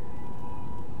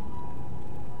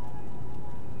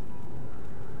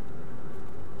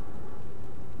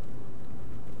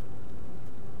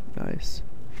 Nice.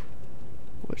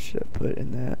 What should I put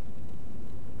in that?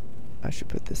 I should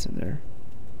put this in there.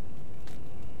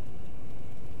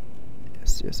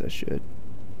 Yes, yes, I should.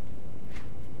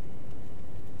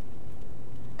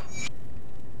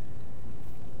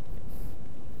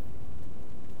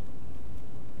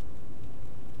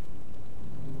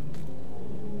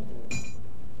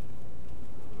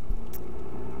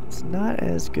 It's not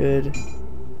as good.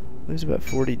 Lose about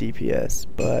 40 DPS,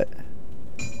 but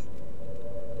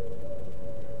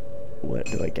what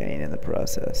do I gain in the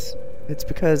process? It's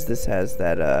because this has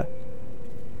that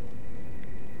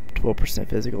 12%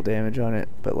 physical damage on it,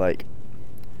 but like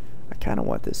I kind of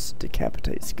want this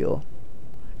decapitate skill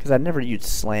because I never used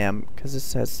slam because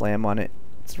this has slam on it.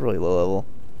 It's really low level.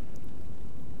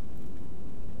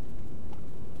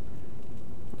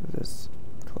 What is this?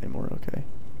 Claymore, okay.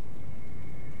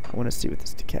 I want to see what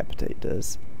this decapitate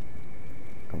does.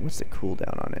 And what's the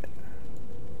cooldown on it?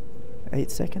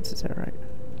 8 seconds, is that right?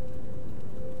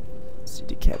 Let's see,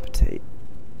 decapitate.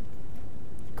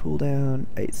 Cooldown,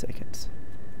 8 seconds.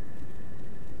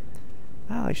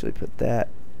 I'll actually put that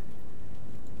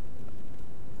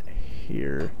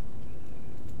here.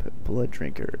 Put blood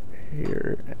drinker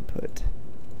here and put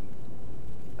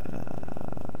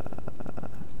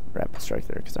rapid strike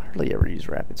there because I hardly ever use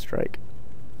rapid strike.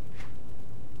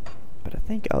 But I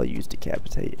think I'll use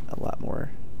decapitate a lot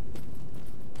more.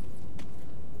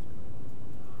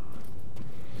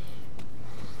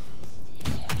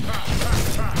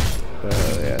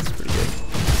 Oh yeah, that's pretty good.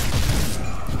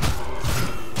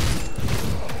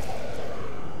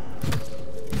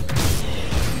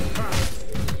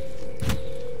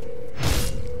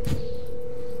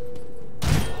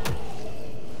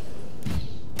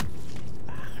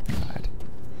 God.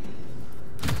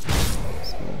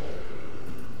 So.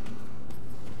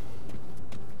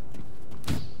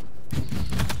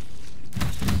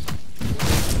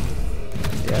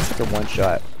 Yeah, it's like a one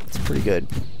shot. It's pretty good.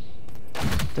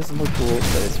 Doesn't look cool,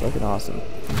 but it's fucking awesome.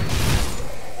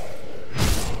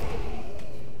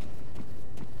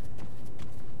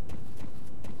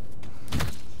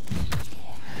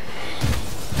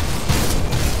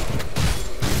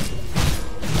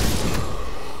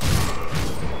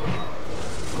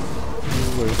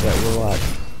 Where's that warlock?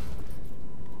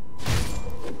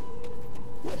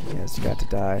 He has got to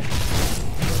die.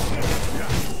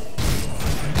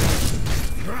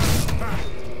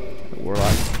 The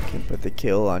warlock can put the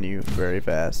kill on you very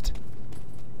fast.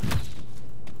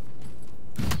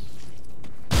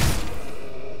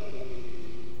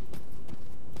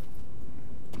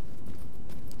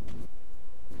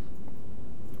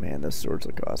 Man, those swords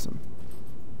look awesome.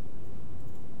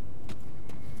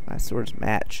 My swords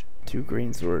match. 2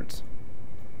 green swords.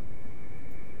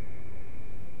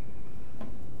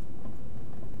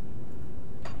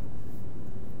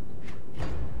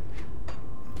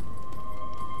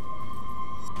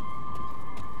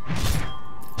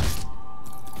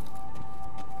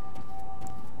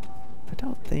 I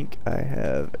don't think I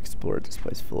have explored this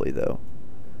place fully though.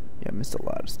 Yeah, I missed a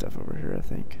lot of stuff over here, I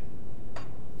think.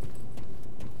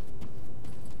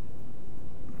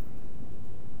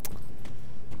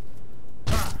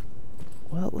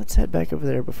 Well, let's head back over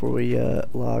there before we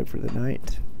log for the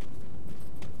night.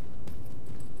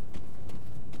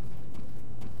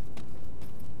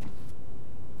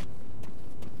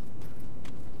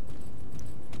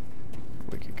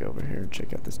 We could go over here and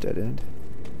check out this dead end.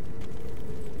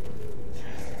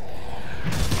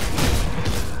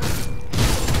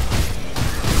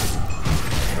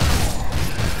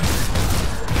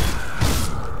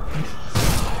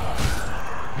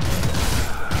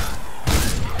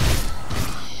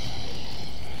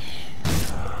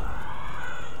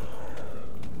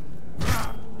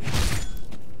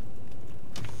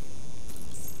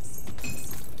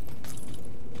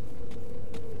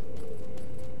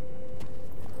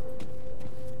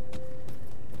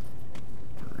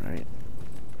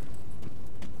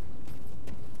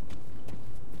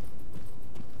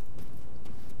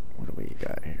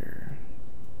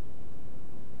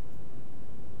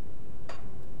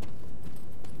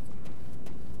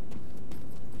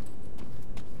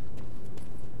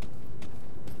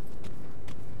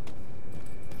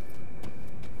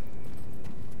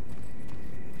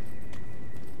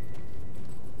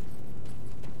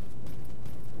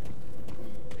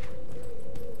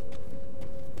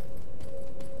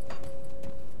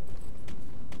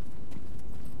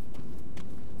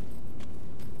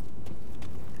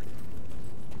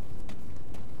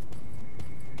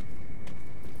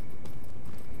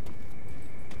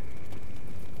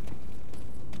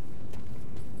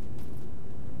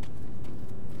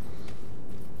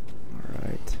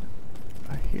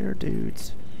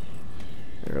 Dudes.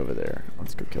 They're over there.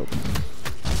 Let's go kill them.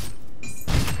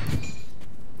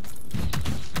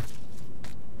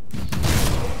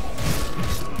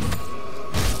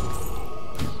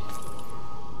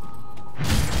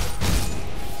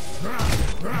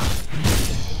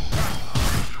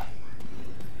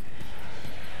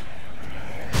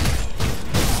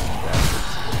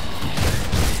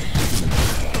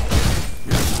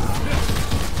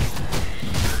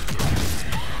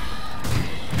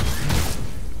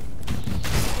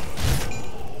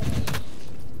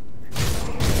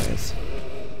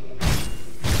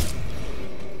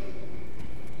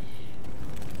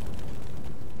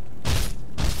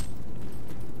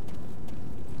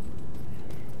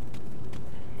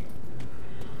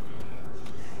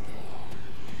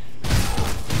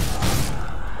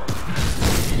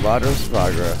 Vados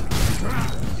Vagra.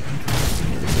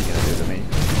 What's he gonna do to me?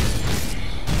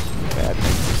 Bad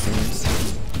things, it seems.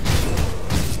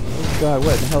 Oh god,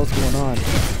 what the hell's going on?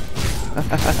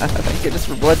 Thank goodness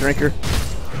for Blood Drinker.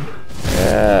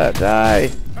 Yeah, die.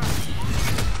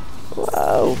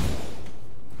 Whoa.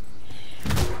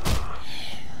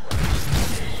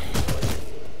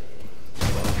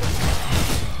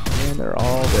 And they're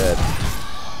all dead.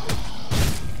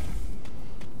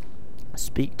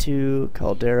 Speak to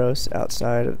Calderos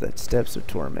outside of the Steps of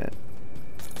Torment.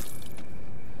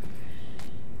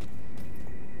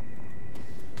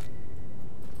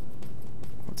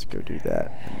 Let's go do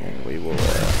that, and then we will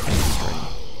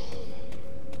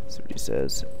see what he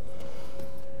says.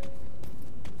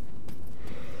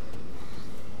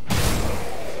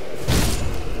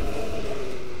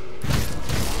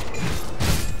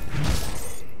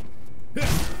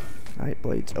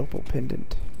 Nightblade's Opal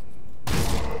Pendant.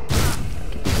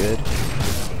 Could be good.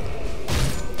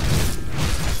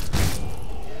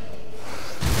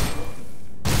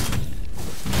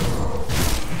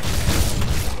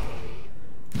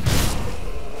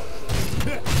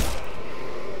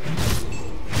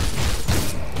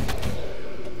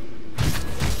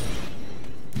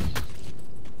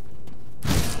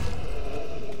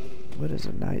 What is a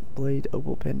Nightblade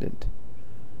Opal Pendant?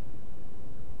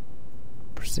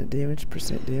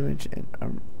 Percent damage, and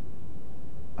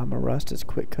Amarasta's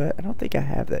Quick Cut. I don't think I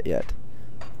have that yet.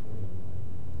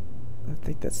 I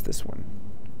think that's this one.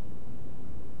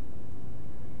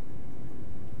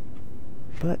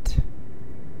 But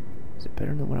is it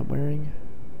better than what I'm wearing?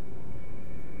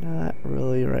 Not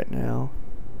really right now.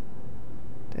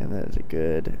 Damn, that is a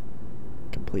good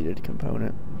completed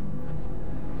component.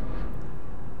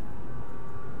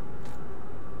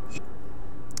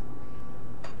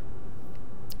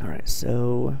 Alright,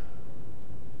 so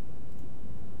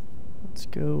let's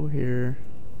go here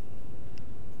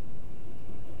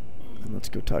and let's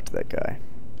go talk to that guy.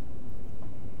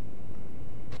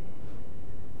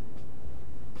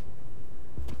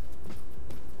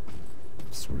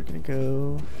 So we're gonna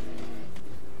go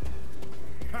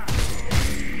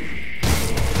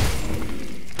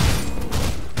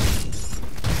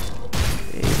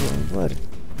Alien Blood.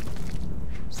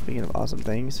 Speaking of awesome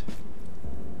things.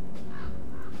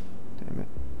 Damn it.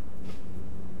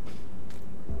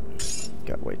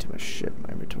 Got way too much shit in my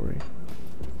inventory.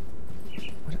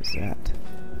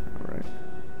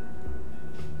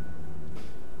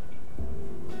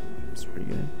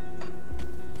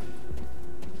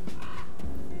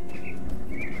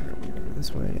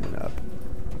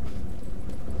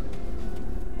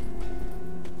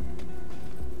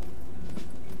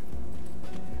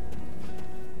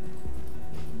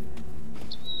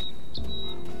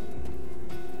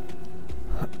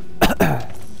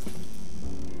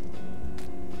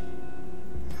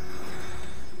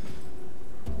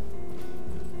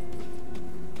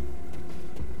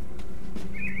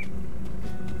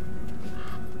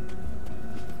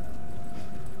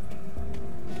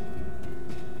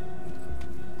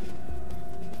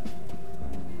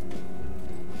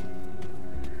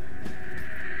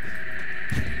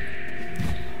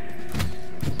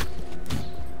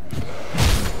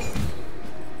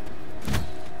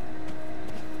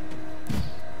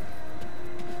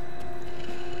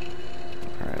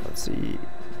 see.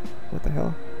 What the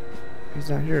hell? He's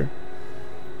not here.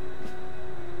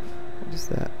 What is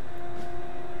that?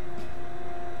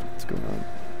 What's going on?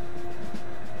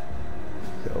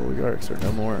 The oligarchs are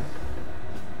no more.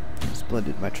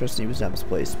 Splendid. My trust in you was not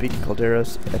misplaced. Speak to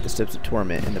Calderos at the steps of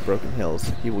torment in the broken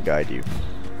hills. He will guide you.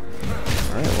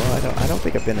 Alright, well I don't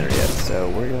think I've been there yet, so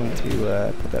we're going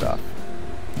to put that off.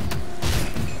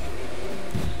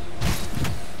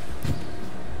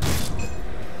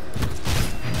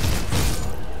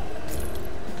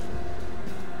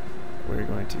 We're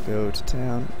going to go to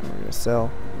town, and we're going to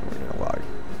sell, and we're going to log.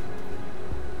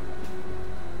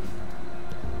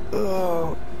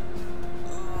 Oh!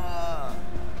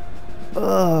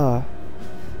 Ugh!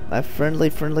 My friendly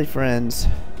friends.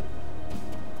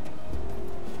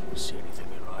 See anything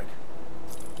you like?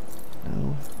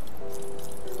 No.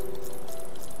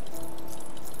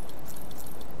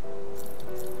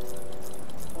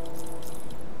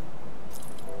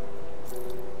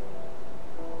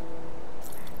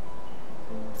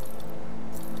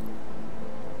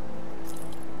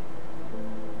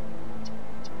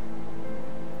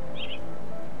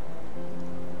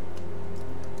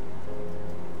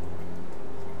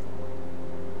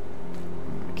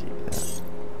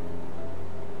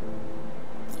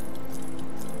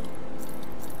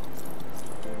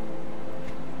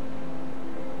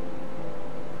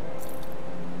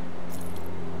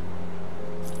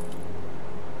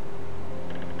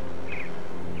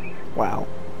 Wow.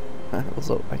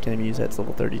 I can't even use that. It's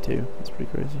level 32. That's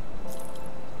pretty crazy.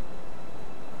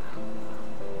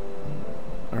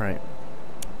 Alright.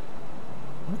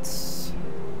 Let's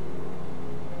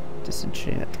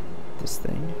disenchant this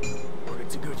thing. Put it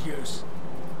to good use.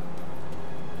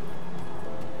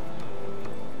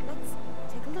 Let's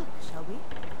take a look, shall we?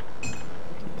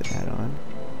 Keep the hat on.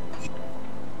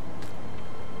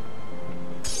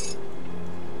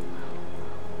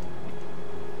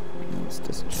 Let's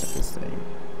disenchant this thing.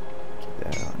 Keep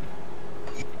that on.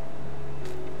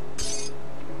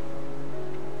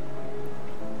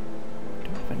 Do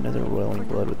I have another Roiling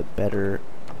Blood with a better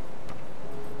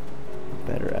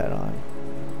add-on?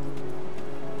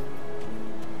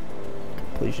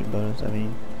 Completion bonus, I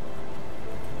mean.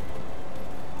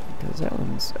 Because that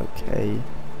one's okay.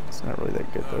 It's not really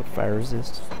that good though. Fire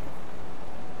resist.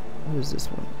 What is this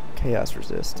one? Chaos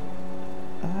resist.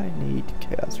 I need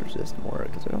chaos resist more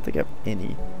because I don't think I have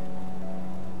any.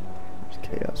 There's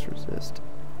chaos resist.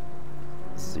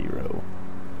 0.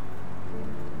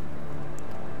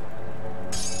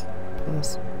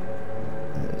 Plus,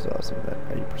 that is awesome. That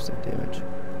 80% damage.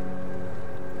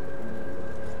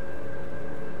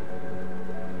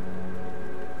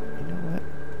 You know what?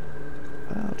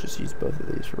 I'll just use both of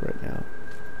these for right now.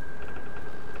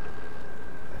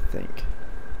 I think.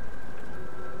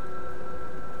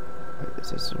 Wait,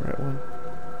 is this the right one?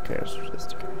 Chaos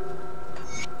resist. Okay.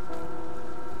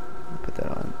 I'll put that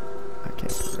on. I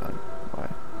can't put it on. Why?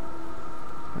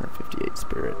 158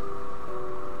 spirit.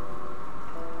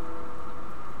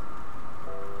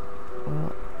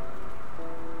 Well,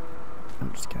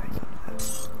 I'm just gonna hang on to that.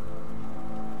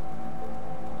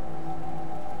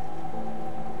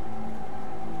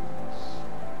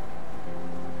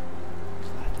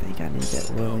 I think I need that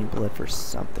Roiling Blood for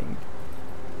something.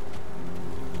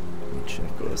 Let me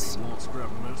check this.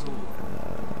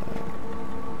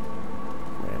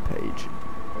 Rampage.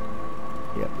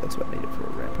 Yep, that's what I needed for a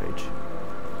rampage.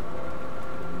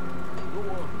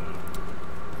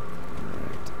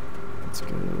 Alright. Let's go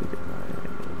get my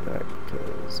ammo back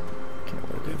because I can't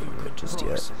work on it just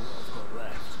yet. Is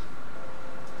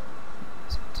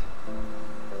it?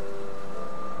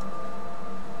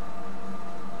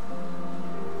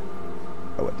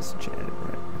 Oh, I disenchanted it,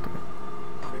 right? Okay.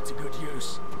 Put it to good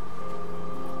use.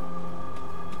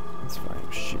 That's fine,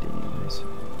 I'm shitty anyways.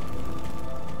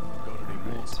 Got any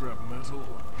more scrap metal?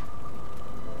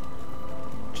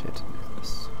 Enchanted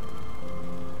necklace.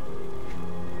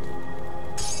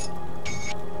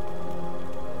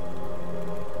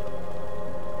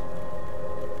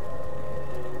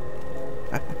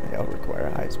 I'll require a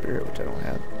high spirit, which I don't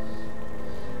have.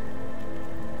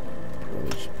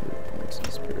 Privilege for points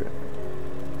in spirit.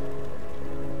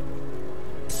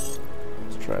 Let's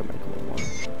try to make one more.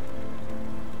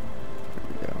 There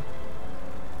we go.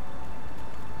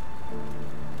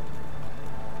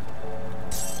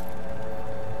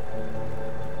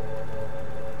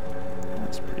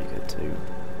 That's pretty good too.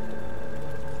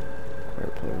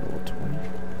 Acquire player level 20.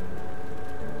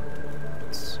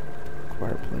 Let's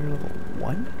acquire player level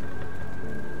 1?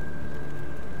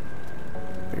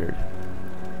 Weird.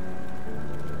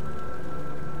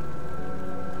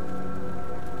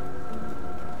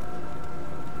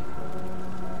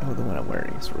 Oh, the one I'm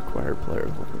wearing Must require player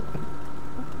level 1.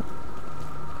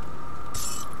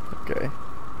 Okay.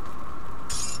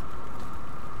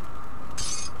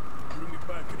 Bring me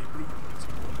back any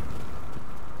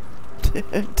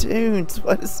blueprints. Tunes,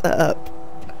 what is up?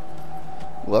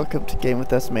 Welcome to Game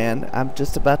With Us, man. I'm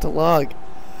just about to log.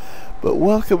 But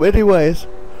welcome anyways.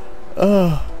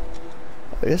 I'm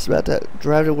just about to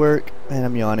drive to work and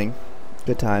I'm yawning.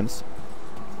 Good times.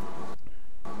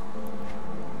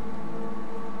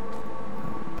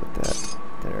 Put that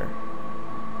there.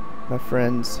 My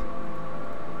friends,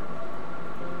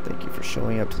 thank you for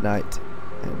showing up tonight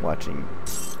and watching.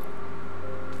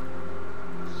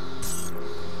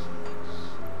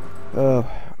 Oh,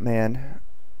 man.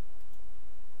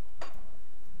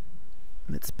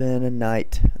 It's been a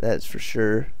night, that's for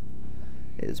sure.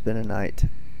 It's been a night.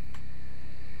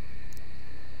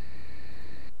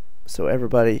 So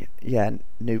everybody, yeah,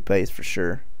 new base for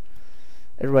sure.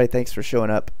 Everybody, thanks for showing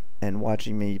up and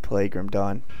watching me play Grim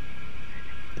Dawn.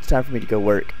 It's time for me to go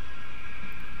work.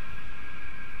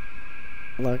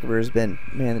 Lockever has been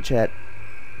man in the chat.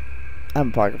 I'm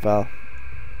Apocryphile.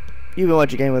 You've been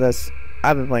watching Game With Us.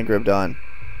 I've been playing Grim Dawn.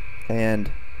 And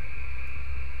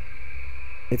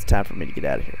it's time for me to get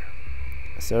out of here.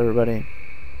 So everybody,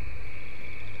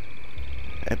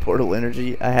 at Portal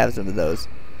Energy, I have some of those.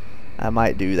 I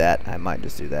might do that. I might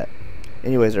just do that.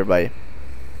 Anyways, everybody,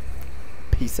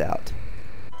 peace out.